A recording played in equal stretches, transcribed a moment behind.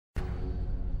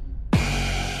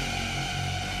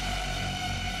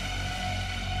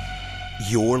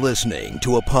You're listening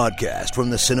to a podcast from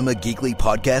the Cinema Geekly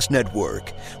Podcast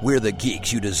Network. We're the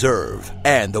geeks you deserve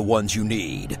and the ones you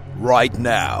need right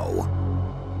now.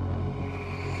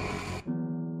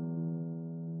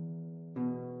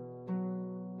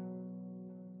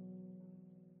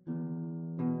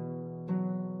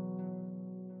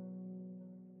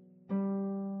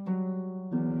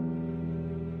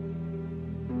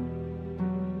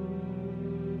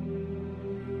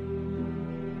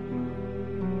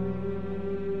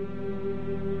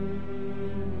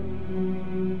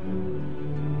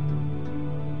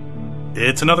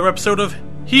 It's another episode of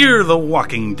Hear the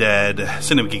Walking Dead,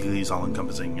 Cinema Geekly's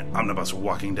all-encompassing omnibus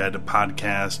Walking Dead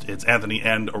podcast. It's Anthony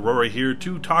and Aurora here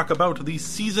to talk about the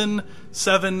Season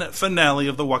 7 finale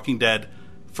of The Walking Dead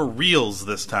for reals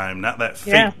this time, not that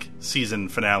fake season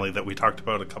finale that we talked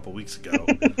about a couple weeks ago.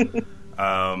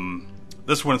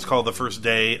 This one is called The First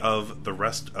Day of the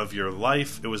Rest of Your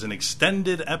Life. It was an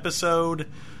extended episode.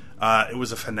 It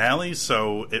was a finale,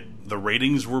 so the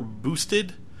ratings were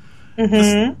boosted.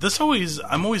 Mm-hmm.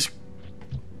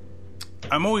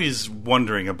 I'm always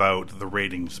wondering about the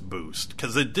ratings boost,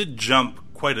 because it did jump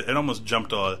it almost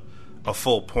jumped a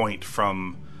full point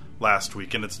from last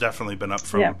week, and it's definitely been up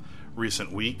from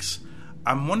recent weeks.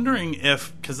 I'm wondering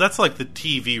because that's like the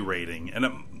TV rating, and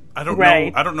I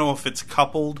don't know if it's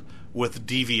coupled with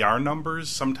DVR numbers.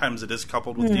 Sometimes it is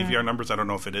coupled with DVR numbers. I don't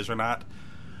know if it is or not.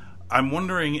 I'm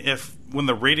wondering if when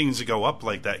the ratings go up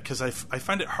like that, because I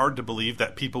find it hard to believe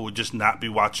that people would just not be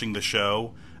watching the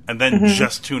show and then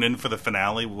just tune in for the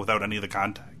finale without any of the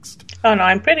context. Oh, no,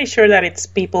 I'm pretty sure that it's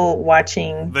people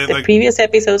watching the previous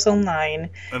episodes online,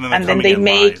 and then they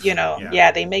make,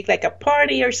 live. They make like a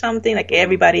party or something, like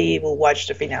everybody will watch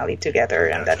the finale together,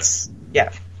 and that's,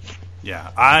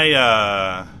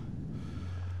 I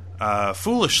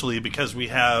foolishly, because we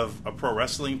have a pro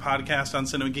wrestling podcast on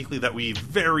Cinema Geekly that we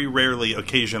very rarely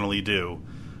occasionally do.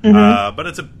 But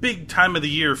it's a big time of the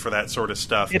year for that sort of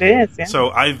stuff. It is, yeah. So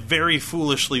I very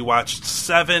foolishly watched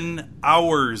 7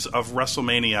 hours of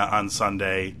WrestleMania on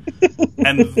Sunday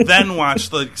and then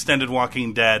watched the extended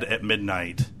Walking Dead at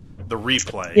midnight, the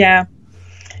replay. Yeah.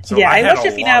 So I watched the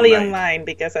finale online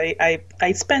because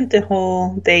I spent the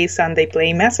whole day Sunday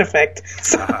playing Mass Effect.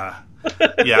 So.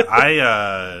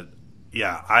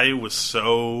 I was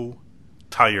so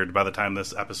tired by the time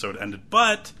this episode ended.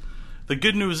 But the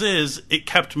good news is it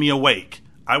kept me awake.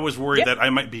 I was worried that I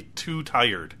might be too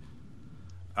tired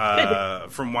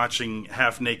from watching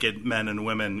half-naked men and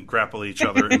women grapple each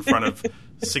other in front of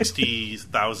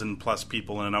 60,000 plus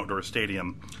people in an outdoor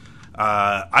stadium.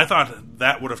 I thought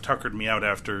that would have tuckered me out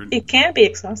after. It can be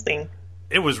exhausting.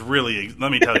 It was really,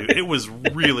 let me tell you, it was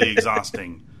really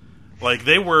exhausting. Like,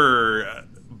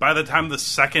 by the time the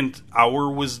second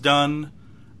hour was done,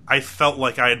 I felt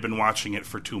like I had been watching it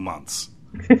for 2 months.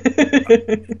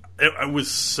 There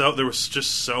was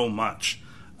just so much.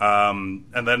 And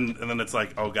then it's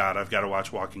like, oh God, I've got to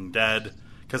watch Walking Dead.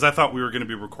 Because I thought we were going to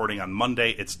be recording on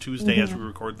Monday. It's Tuesday as we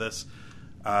record this.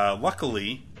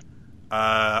 Luckily,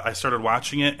 I started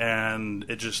watching it, and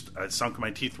it sunk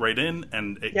my teeth right in,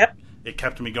 and it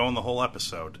kept me going the whole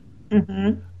episode.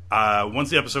 Once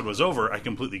the episode was over, I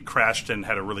completely crashed and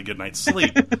had a really good night's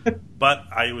sleep. But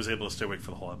I was able to stay awake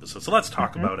for the whole episode. So let's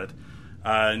talk about it.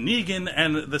 Negan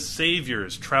and the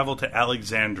Saviors travel to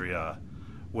Alexandria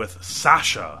with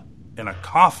Sasha in a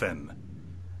coffin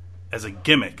as a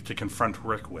gimmick to confront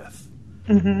Rick with.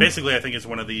 Basically, I think it's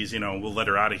one of these, we'll let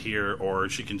her out of here, or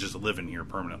she can just live in here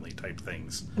permanently type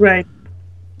things. Right.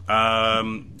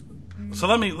 So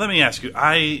let me ask you.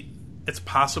 It's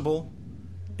possible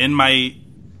in my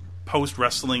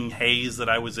post-wrestling haze that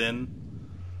I was in,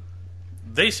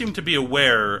 they seem to be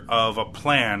aware of a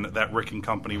plan that Rick and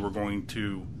company were going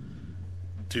to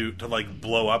like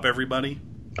blow up everybody.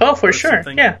 Oh, for sure.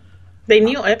 Something. Yeah. They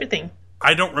knew everything.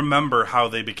 I don't remember how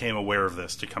they became aware of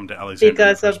this to come to Alexandria.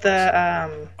 Because of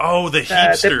the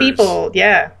heapsters. The people,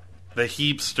 yeah. The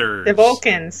heapsters. The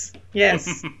Vulcans.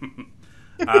 Yes.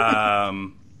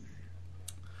 Well,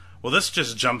 this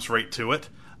just jumps right to it.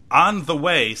 On the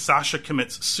way, Sasha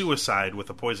commits suicide with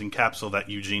a poison capsule that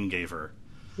Eugene gave her.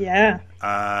 Yeah.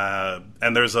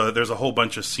 And there's a whole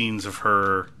bunch of scenes of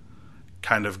her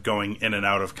kind of going in and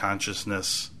out of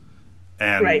consciousness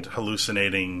and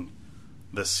hallucinating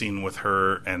this scene with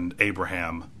her and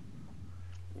Abraham,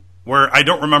 where I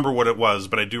don't remember what it was,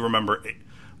 but I do remember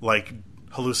like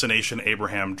hallucination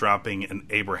Abraham dropping an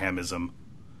Abrahamism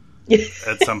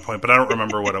at some point, but I don't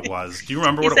remember what it was. Do you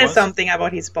remember what it was? He said something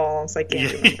about his balls. I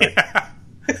can't remember.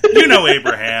 You know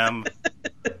Abraham.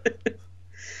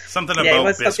 Something about it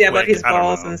was Bisquick. something about his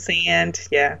balls and sand.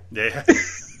 Yeah. Yeah.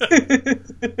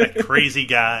 That crazy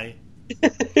guy.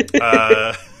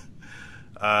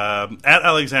 At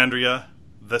Alexandria,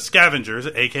 the Scavengers,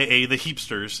 a.k.a. the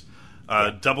Heapsters,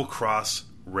 double-cross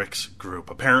Rick's group.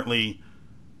 Apparently,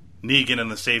 Negan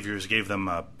and the Saviors gave them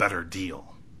a better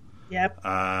deal. Yep.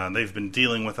 They've been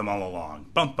dealing with them all along.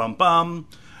 Bum, bum, bum.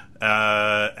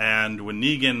 And when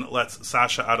Negan lets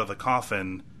Sasha out of the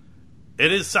coffin,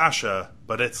 it is Sasha,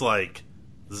 but it's like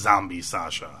zombie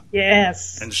Sasha.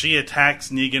 Yes. And she attacks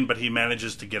Negan, but he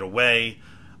manages to get away.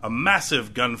 A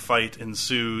massive gunfight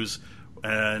ensues,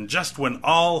 and just when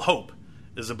all hope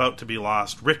is about to be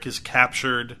lost, Rick is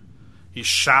captured. He's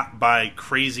shot by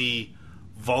crazy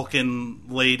Vulcan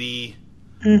lady.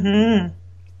 Mm-hmm.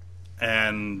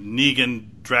 And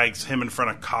Negan drags him in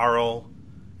front of Carl,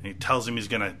 and he tells him he's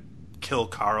going to kill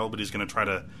Carl, but he's going to try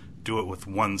to do it with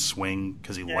one swing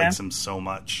because he likes him so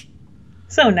much.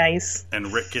 So nice.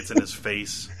 And Rick gets in his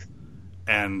face,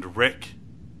 and Rick,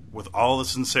 with all the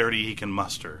sincerity he can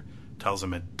muster, tells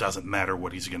him it doesn't matter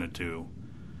what he's going to do,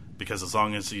 because as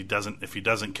long as if he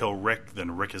doesn't kill Rick,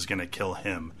 then Rick is going to kill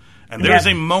him. And there is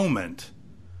a moment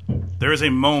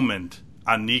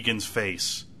on Negan's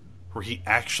face where he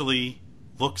actually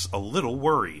looks a little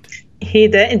worried. He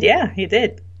did, yeah, he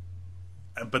did.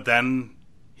 But then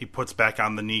he puts back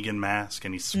on the Negan mask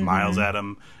and he smiles at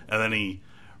him, and then he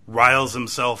riles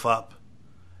himself up,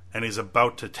 and he's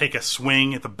about to take a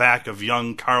swing at the back of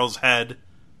young Carl's head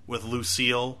with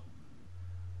Lucille,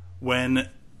 when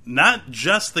not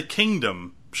just the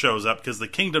Kingdom shows up, because the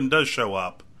Kingdom does show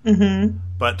up,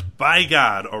 but by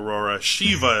God, Aurora,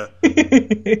 Shiva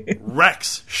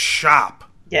wrecks shop.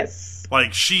 Yes.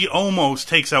 Like, she almost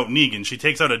takes out Negan. She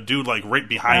takes out a dude, like, right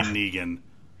behind Negan.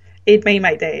 It made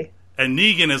my day. And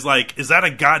Negan is like, is that a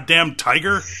goddamn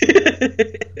tiger?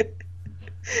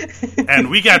 And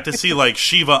we got to see, like,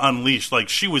 Shiva unleashed. Like,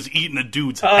 she was eating a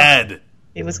dude's head.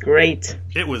 It was great.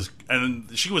 It was,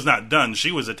 and she was not done.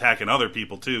 She was attacking other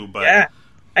people, too. But yeah.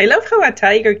 I love how a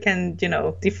tiger can,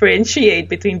 differentiate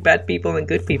between bad people and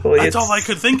good people. That's all I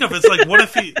could think of. It's like, what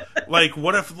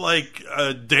if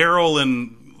Daryl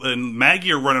and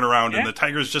Maggie are running around and the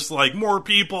tiger's just like, more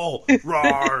people,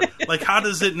 roar. Like, how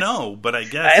does it know? But I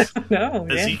guess I don't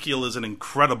know. Ezekiel is an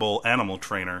incredible animal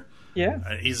trainer. Yeah.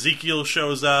 Ezekiel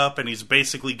shows up and he's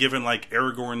basically given like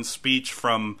Aragorn's speech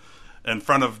from in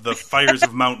front of the fires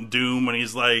of Mount Doom, and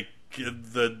he's like,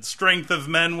 the strength of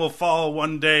men will fall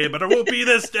one day, but it won't be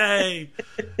this day.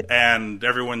 And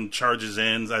everyone charges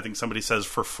in. I think somebody says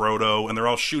for Frodo, and they're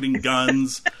all shooting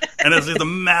guns. And there's a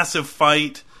massive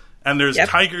fight. And there's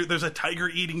there's a tiger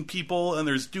eating people, and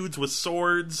there's dudes with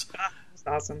swords. That's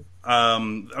awesome. A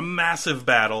massive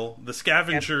battle. The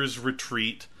Scavengers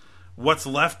retreat. What's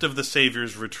left of the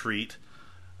Saviors retreat.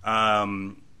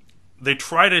 They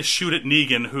try to shoot at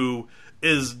Negan, who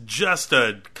is just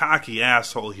a cocky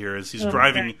asshole here as he's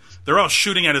driving. Okay. They're all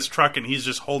shooting at his truck, and he's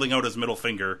just holding out his middle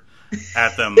finger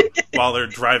at them while they're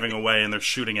driving away, and they're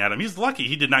shooting at him. He's lucky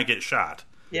he did not get shot.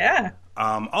 Yeah.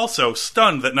 Also,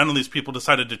 stunned that none of these people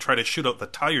decided to try to shoot out the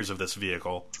tires of this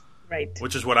vehicle. Right.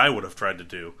 Which is what I would have tried to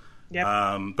do. Yep.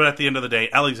 But at the end of the day,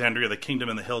 Alexandria, the Kingdom,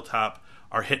 and the Hilltop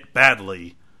are hit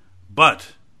badly.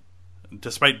 But,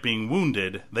 despite being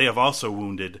wounded, they have also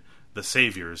wounded the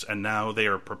Saviors, and now they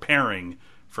are preparing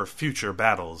for future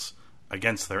battles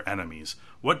against their enemies.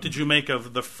 What did you make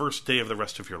of the first day of the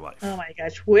rest of your life? Oh my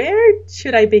gosh, where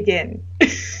should I begin?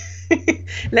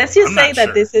 Let's just say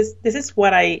that this is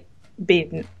what I've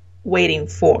been waiting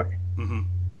for. Mm-hmm.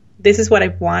 This is what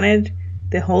I've wanted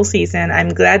the whole season. I'm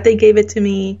glad they gave it to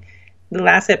me the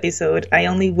last episode. I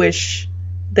only wish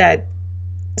that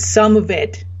some of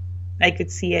it I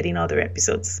could see it in other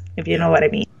episodes, if you know what I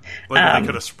mean. Like they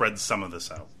could have spread some of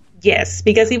this out. Yes,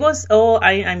 because it was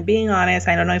I'm being honest,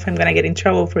 I don't know if I'm going to get in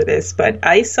trouble for this, but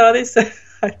I saw this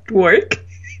at work.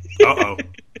 Uh-oh.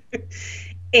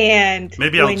 And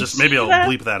maybe I'll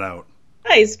bleep that out.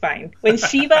 It's fine. When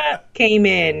Shiva came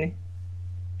in,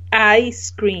 I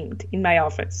screamed in my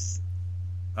office.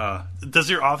 Do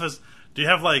you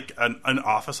have like an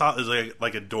office? Is it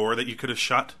like a door that you could have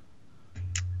shut?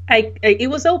 It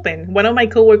was open. One of my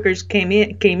coworkers came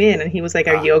in, and he was like,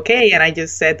 "Are you okay?" And I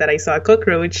just said that I saw a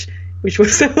cockroach, which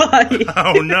was a lie.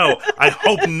 Oh no! I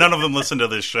hope none of them listen to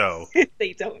this show.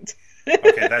 They don't.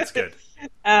 Okay, that's good.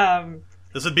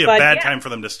 This would be a bad time for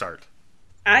them to start.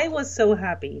 I was so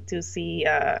happy to see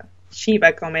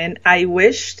Shiva come in. I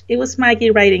wished it was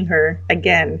Maggie writing her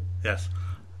again. Yes.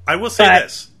 I will say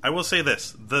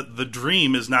this. The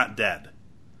dream is not dead.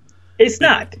 It's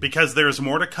not. Because there's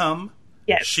more to come.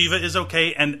 Yes. Shiva is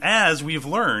okay, and as we've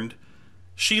learned,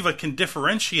 Shiva can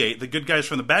differentiate the good guys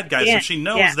from the bad guys, so she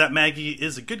knows that Maggie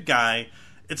is a good guy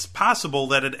it's possible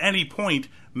that at any point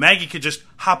Maggie could just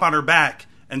hop on her back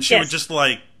and she would just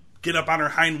like get up on her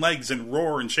hind legs and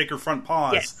roar and shake her front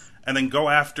paws and then go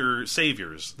after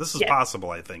saviors. This is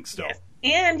possible, I think, still. Yes.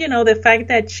 And, the fact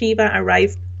that Shiva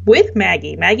arrived with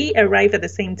Maggie. Maggie arrived at the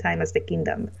same time as the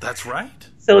kingdom. That's right.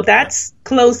 So that's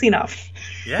close enough.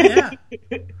 Yeah.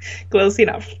 Close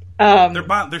enough.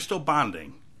 They're still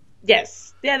bonding.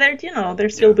 Yes. Yeah, they're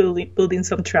still building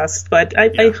some trust. But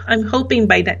I'm hoping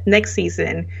by the next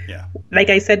season,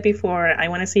 like I said before, I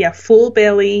want to see a full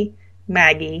belly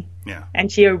Maggie. Yeah.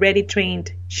 And she already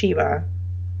trained Shiva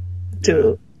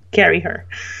to carry her.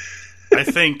 I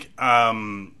think,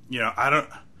 I'm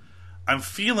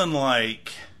feeling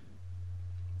like,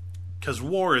 because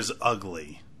war is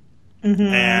ugly,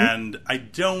 and I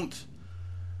don't.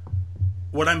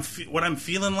 What I'm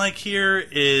feeling like here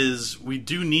is we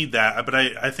do need that, but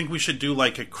I think we should do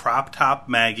like a crop top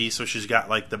Maggie, so she's got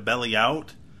like the belly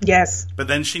out. Yes. But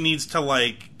then she needs to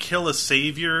like kill a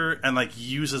savior and like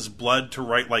use his blood to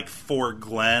write like for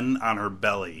Glenn on her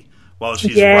belly while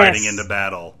she's riding into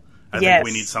battle. I think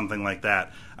we need something like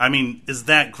that. I mean, is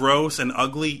that gross and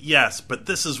ugly? Yes, but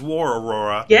this is war,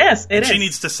 Aurora. Yes, it is. She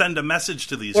needs to send a message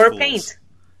to these fools. Or paint.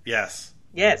 Yes.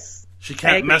 Yes. She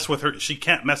can't mess with her. She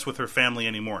can't mess with her family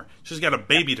anymore. She's got a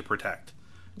baby to protect.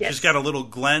 Yes. She's got a little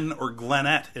Glenn or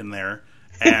Glennette in there,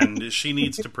 and she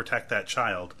needs to protect that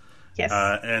child. Yes.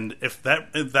 And if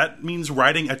that means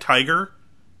riding a tiger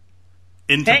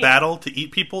into battle to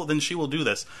eat people, then she will do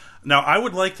this. Now, I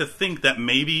would like to think that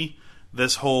maybe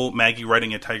this whole Maggie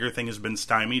riding a tiger thing has been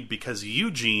stymied because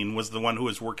Eugene was the one who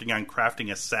was working on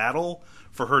crafting a saddle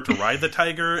for her to ride the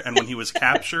tiger, and when he was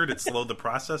captured, it slowed the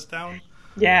process down.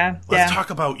 Yeah. Let's talk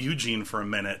about Eugene for a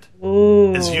minute.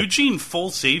 Ooh. Is Eugene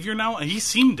full savior now? He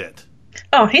seemed it.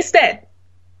 Oh, he's dead.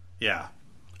 Yeah.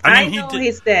 I know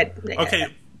he's dead.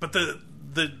 Okay, but the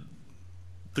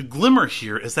glimmer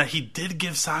here is that he did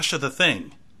give Sasha the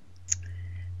thing.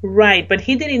 Right, but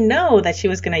he didn't know that she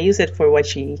was going to use it for what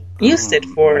she used it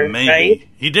for, maybe. Right?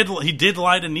 He did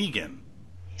lie to Negan.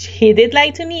 He did lie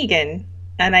to Negan,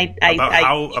 and you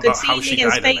could see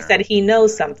Negan's face that he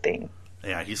knows something.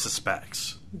 Yeah, he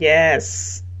suspects.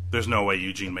 Yes. There's no way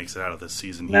Eugene makes it out of this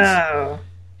season.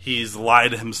 He's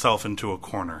lied himself into a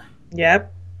corner.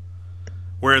 Yep.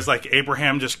 Whereas, like,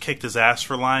 Abraham just kicked his ass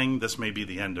for lying, this may be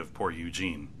the end of poor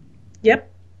Eugene. Yep.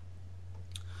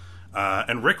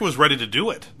 And Rick was ready to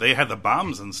do it. They had the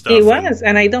bombs and stuff. He was,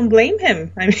 and I don't blame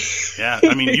him.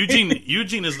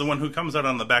 Eugene is the one who comes out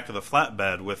on the back of the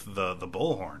flatbed with the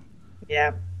bullhorn.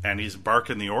 Yeah. And he's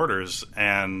barking the orders,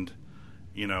 and,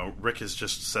 Rick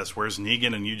just says, "Where's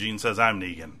Negan?" And Eugene says, "I'm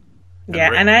Negan."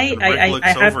 And Rick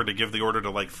looks over to give the order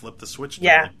to, like, flip the switch to,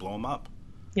 like, blow him up.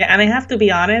 Yeah, and I have to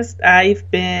be honest, I've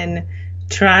been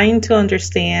trying to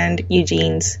understand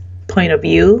Eugene's point of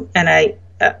view, and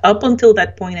up until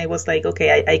that point, I was like,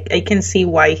 okay, I can see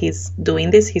why he's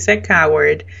doing this. He's a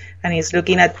coward, and he's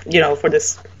looking at, for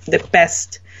the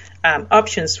best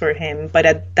options for him. But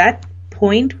at that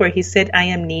point where he said, "I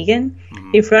am Negan,"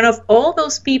 in front of all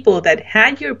those people that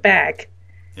had your back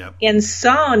and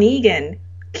saw Negan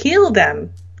kill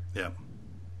them,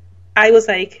 I was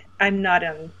like, I'm not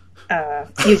on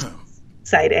Eugene's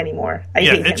side anymore. I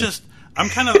hate him. I'm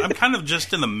kind of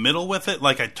just in the middle with it.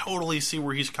 Like, I totally see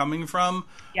where he's coming from.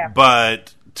 Yeah.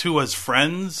 But to his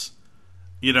friends,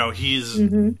 he's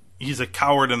a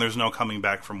coward, and there's no coming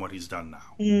back from what he's done now.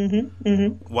 Mm-hmm.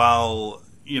 Mm-hmm. While,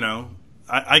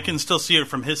 I can still see it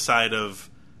from his side of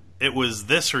it was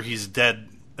this or he's dead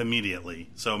immediately.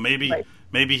 So maybe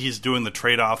he's doing the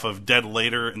trade-off of dead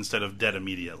later instead of dead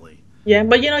immediately. Yeah,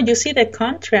 but you see the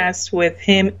contrast with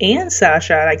him and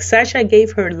Sasha. Like, Sasha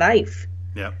gave her life.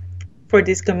 Yeah. For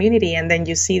this community, and then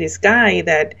you see this guy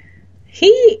that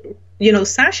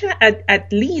Sasha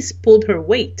at least pulled her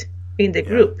weight in the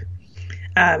group.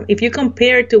 If you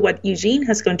compare to what Eugene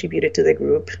has contributed to the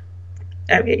group,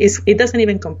 it doesn't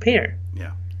even compare.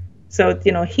 Yeah. So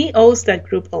he owes that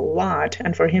group a lot,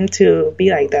 and for him to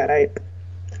be like that, I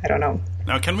don't know.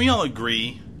 Now, can we all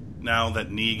agree now that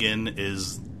Negan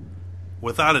is,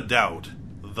 without a doubt,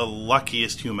 the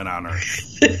luckiest human on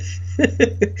Earth?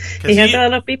 He has a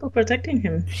lot of people protecting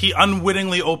him. He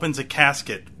unwittingly opens a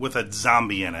casket with a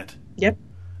zombie in it. Yep.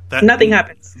 Nothing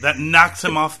happens. That knocks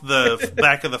him off the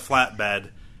back of the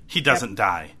flatbed. He doesn't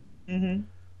die. Mm-hmm.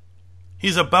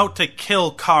 He's about to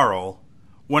kill Carl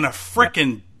when a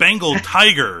frickin' Bengal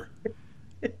tiger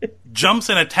jumps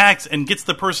and attacks and gets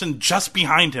the person just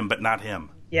behind him, but not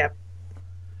him. Yep.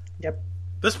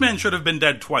 This man should have been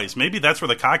dead twice. Maybe that's where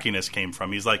the cockiness came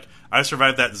from. He's like, I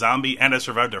survived that zombie and I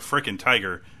survived a frickin'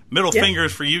 tiger. Middle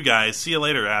fingers for you guys. See you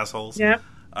later, assholes. Yep.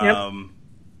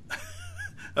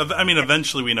 I mean,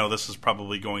 eventually we know this is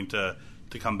probably going to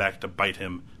come back to bite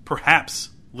him, perhaps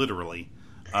literally.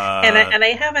 And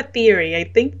I have a theory. I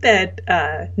think that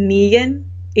Negan,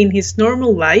 in his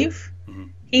normal life,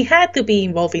 he had to be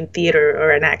involved in theater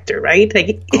or an actor, right?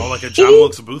 Like a John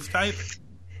Wilkes Booth type?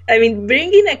 I mean,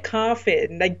 bringing a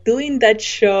coffin, like doing that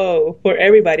show for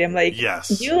everybody. I'm like,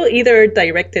 yes. You either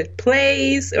directed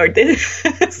plays or did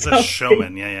He's a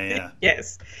showman. Yeah.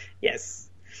 Yes.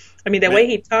 I mean, the way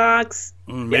he talks.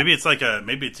 Maybe it's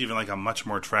maybe it's even like a much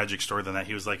more tragic story than that.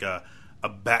 He was like a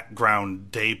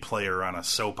background day player on a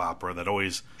soap opera that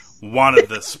always wanted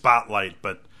the spotlight,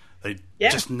 but they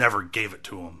just never gave it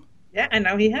to him. Yeah, and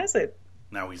now he has it.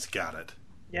 Now he's got it.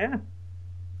 Yeah.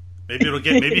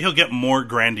 Maybe he'll get more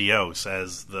grandiose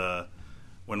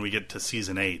when we get to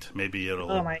season 8. Maybe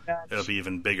it'll be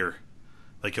even bigger.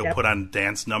 Like he'll put on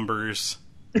dance numbers.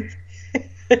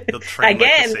 He'll train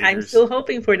again. Like I'm still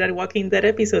hoping for that Walking Dead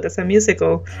episode as a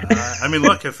musical. I mean,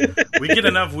 look, if we get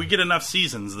enough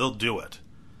seasons, they'll do it.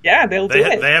 Yeah, they'll do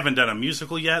it. They haven't done a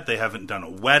musical yet. They haven't done a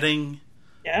wedding.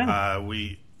 Yeah.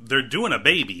 They're doing a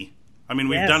baby. I mean,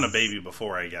 we've done a baby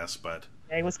before, I guess, but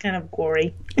it was kind of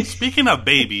gory. Speaking of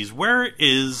babies, where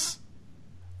is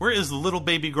little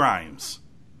baby Grimes?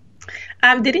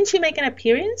 Didn't she make an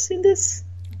appearance in this?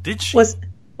 Did she?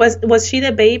 Was she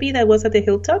the baby that was at the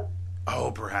hilltop?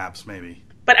 Oh, perhaps, maybe.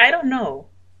 But I don't know.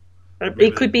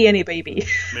 It could be any baby.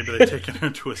 Maybe they've taken her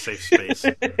to a safe space.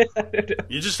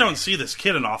 You just don't see this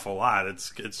kid an awful lot.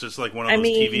 It's just like one of those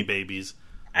TV babies.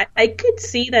 I could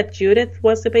see that Judith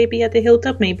was the baby at the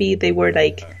hilltop. Maybe they were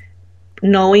like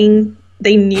knowing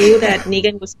they knew that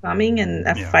Negan was coming and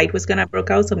a fight was gonna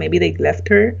break out, so maybe they left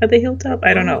her at the hilltop.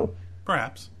 I don't know.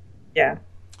 Perhaps. Yeah,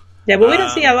 but we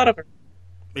don't see a lot of her.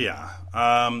 Yeah.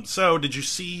 So did you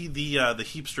see the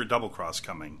Heapster double cross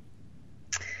coming?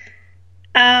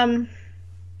 I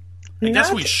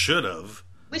guess we should have.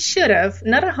 We should have.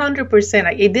 Not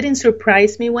 100%. It didn't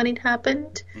surprise me when it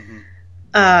happened.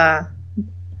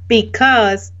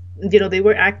 Because they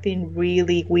were acting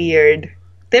really weird.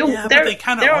 They're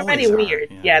already weird.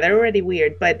 Yeah, they're already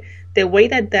weird. But the way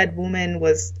that woman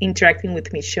was interacting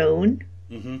with Michonne,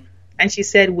 and she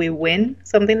said we win,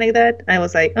 something like that, I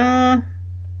was like,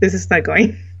 this is not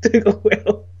going to go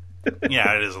well.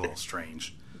 Yeah, it is a little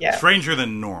strange. Yeah, stranger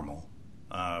than normal.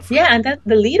 And that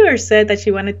the leader said that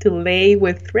she wanted to lay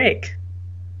with Rick,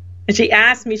 and she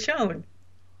asked Michonne.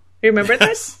 You remember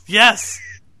that? Yes.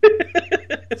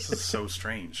 This is so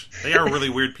strange. They are really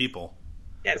weird people.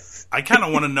 Yes. I kind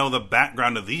of want to know the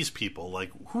background of these people.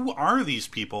 Like, who are these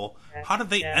people? How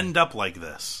did they end up like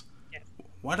this? Yes.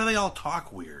 Why do they all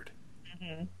talk weird?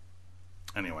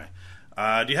 Anyway,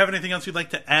 do you have anything else you'd like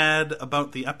to add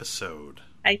about the episode?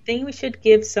 I think we should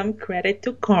give some credit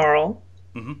to Carl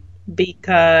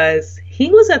because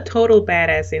he was a total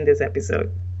badass in this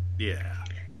episode. Yeah.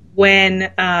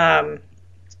 When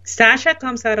Sasha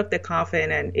comes out of the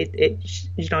coffin and they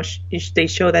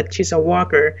show that she's a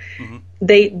walker.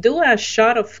 They do a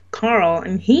shot of Carl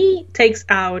and he takes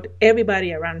out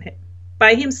everybody around him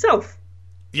by himself.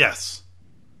 Yes.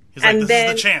 He's like, this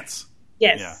is the chance.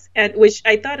 Yes. Yeah. And which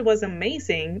I thought was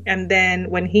amazing. And then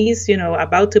when he's,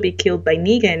 about to be killed by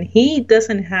Negan, he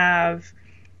doesn't have...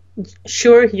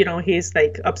 Sure, he's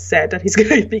like upset that he's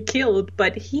going to be killed,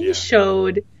 but he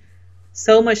showed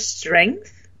so much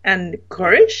strength and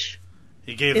courage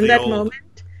in that moment.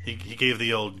 He gave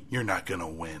the old, you're not going to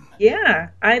win. Yeah,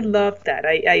 I love that.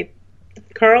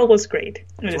 Carl was great.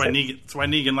 That's why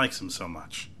Negan likes him so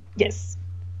much. Yes.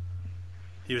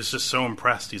 He was just so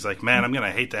impressed. He's like, man, I'm going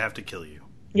to hate to have to kill you.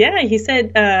 Yeah, he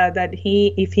said that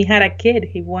if he had a kid,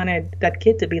 he wanted that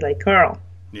kid to be like Carl.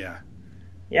 Yeah.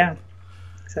 Yeah.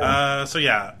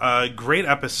 Great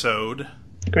episode.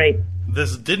 Great.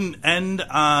 This didn't end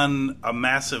on a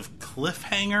massive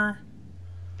cliffhanger,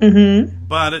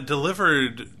 but it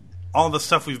delivered all the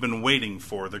stuff we've been waiting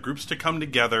for. The groups to come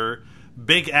together,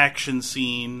 big action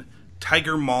scene,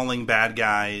 Tiger mauling bad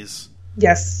guys.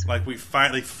 Yes. Like we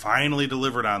finally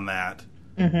delivered on that.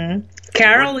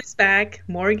 Carol is back.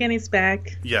 Morgan is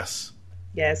back. Yes.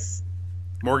 Yes.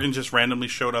 Morgan just randomly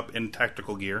showed up in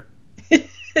tactical gear.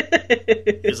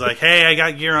 He's like, hey, I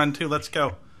got gear on too. Let's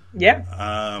go. Yeah.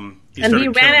 He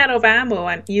ran out of ammo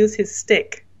and used his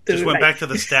stick. Just went back to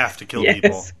the staff to kill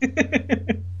people.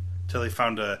 Until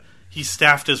he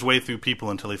staffed his way through people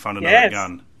until he found another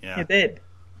gun. Yeah. He did.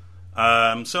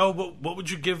 So what would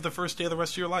you give the first day of the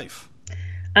rest of your life?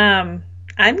 I'm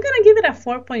going to give it a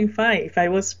 4.5. I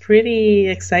was pretty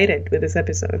excited with this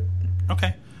episode.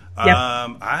 Okay. Yep.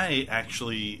 I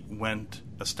actually went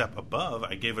a step above.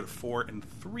 I gave it 4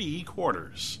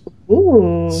 3/4.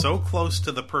 Ooh. So close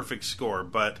to the perfect score,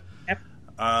 but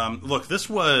Look, this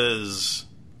was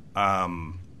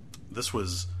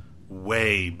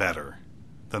way better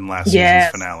than last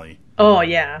season's finale. Oh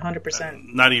yeah,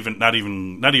 100%. Not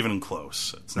even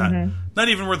close. It's not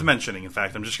even worth mentioning. In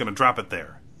fact, I'm just going to drop it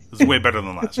there. It's way better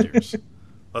than last year's.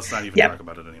 Let's not even talk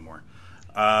about it anymore.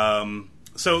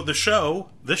 So this show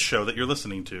that you're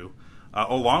listening to,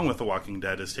 along with The Walking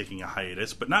Dead, is taking a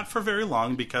hiatus, but not for very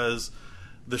long, because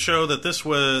the show that this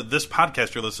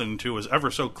podcast you're listening to was ever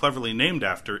so cleverly named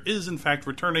after is in fact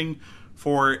returning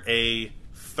for a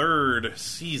third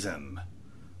season.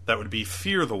 That would be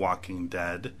Fear the Walking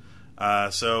Dead.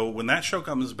 So when that show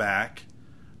comes back,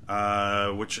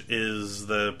 which is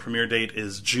the premiere date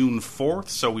is June 4th,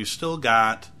 so we've still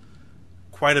got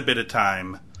quite a bit of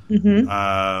time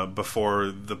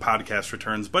before the podcast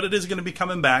returns, but it is going to be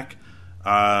coming back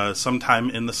sometime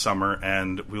in the summer,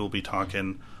 and we will be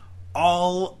talking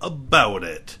all about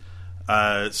it.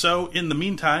 So in the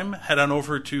meantime, head on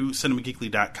over to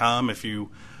cinemageekly.com if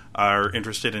you are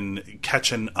interested in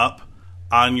catching up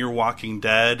on your Walking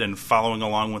Dead and following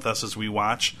along with us as we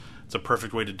watch. It's a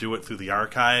perfect way to do it through the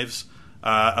archives.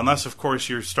 Unless, of course,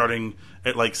 you're starting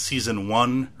at like season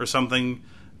 1 or something,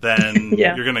 then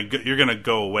you're gonna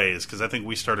go a ways, because I think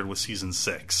we started with season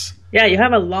 6. Yeah, you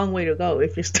have a long way to go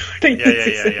if you're starting.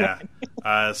 Yeah.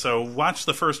 So watch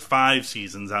the first 5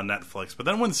 seasons on Netflix, but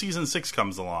then when season 6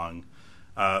 comes along,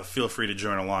 feel free to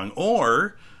join along.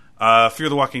 Or Fear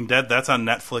the Walking Dead, that's on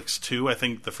Netflix too. I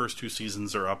think the first 2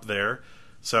 seasons are up there.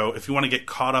 So if you want to get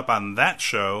caught up on that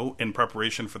show in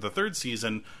preparation for the 3rd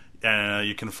season,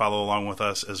 you can follow along with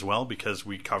us as well, because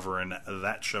we cover in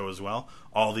that show as well.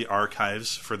 All the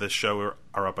archives for this show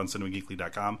are up on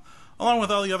cinemageekly.com, along with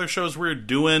all the other shows we're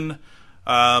doing,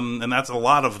 and that's a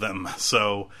lot of them.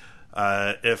 So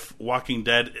if Walking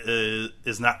Dead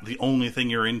is not the only thing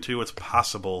you're into, it's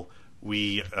possible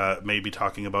we may be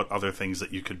talking about other things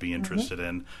that you could be interested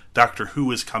in. Doctor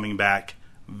Who is coming back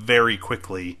very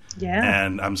quickly,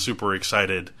 and I'm super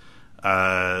excited.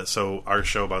 So our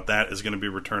show about that is going to be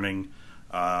returning.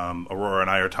 Aurora and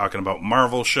I are talking about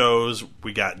Marvel shows.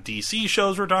 We got DC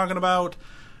shows we're talking about.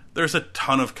 There's a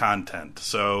ton of content,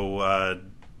 so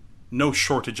no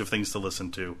shortage of things to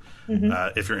listen to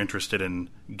if you're interested in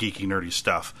geeky, nerdy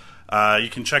stuff. You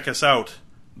can check us out,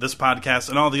 this podcast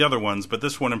and all the other ones, but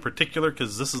this one in particular,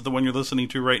 because this is the one you're listening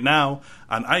to right now,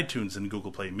 on iTunes and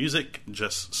Google Play Music.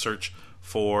 Just search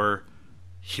for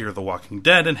Hear the Walking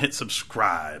Dead and hit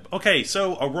subscribe. Okay,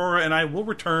 so Aurora and I will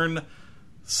return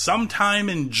sometime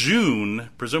in June,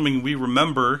 presuming we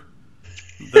remember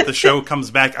that the show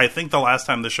comes back. I think the last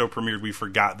time the show premiered, we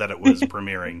forgot that it was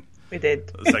premiering. We did.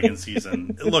 The 2nd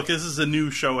season. Look, this is a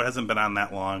new show. It hasn't been on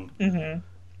that long.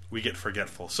 We get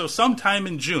forgetful. So sometime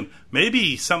in June,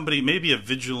 maybe a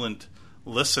vigilant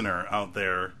listener out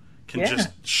there can just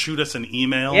shoot us an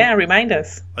email. Yeah, remind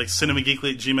us. Like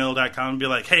cinemageekly@gmail.com and be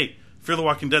like, hey, Fear the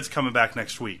Walking Dead's coming back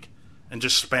next week. And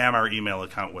just spam our email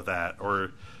account with that.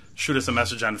 Or shoot us a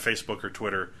message on Facebook or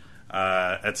Twitter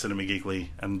at Cinema Geekly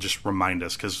and just remind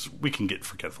us, because we can get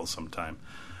forgetful sometime.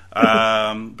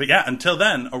 But yeah, until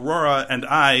then, Aurora and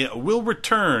I will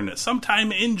return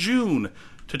sometime in June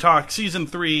to talk Season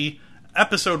 3,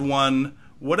 Episode 1,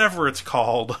 whatever it's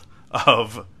called,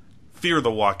 of Fear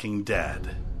the Walking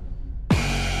Dead.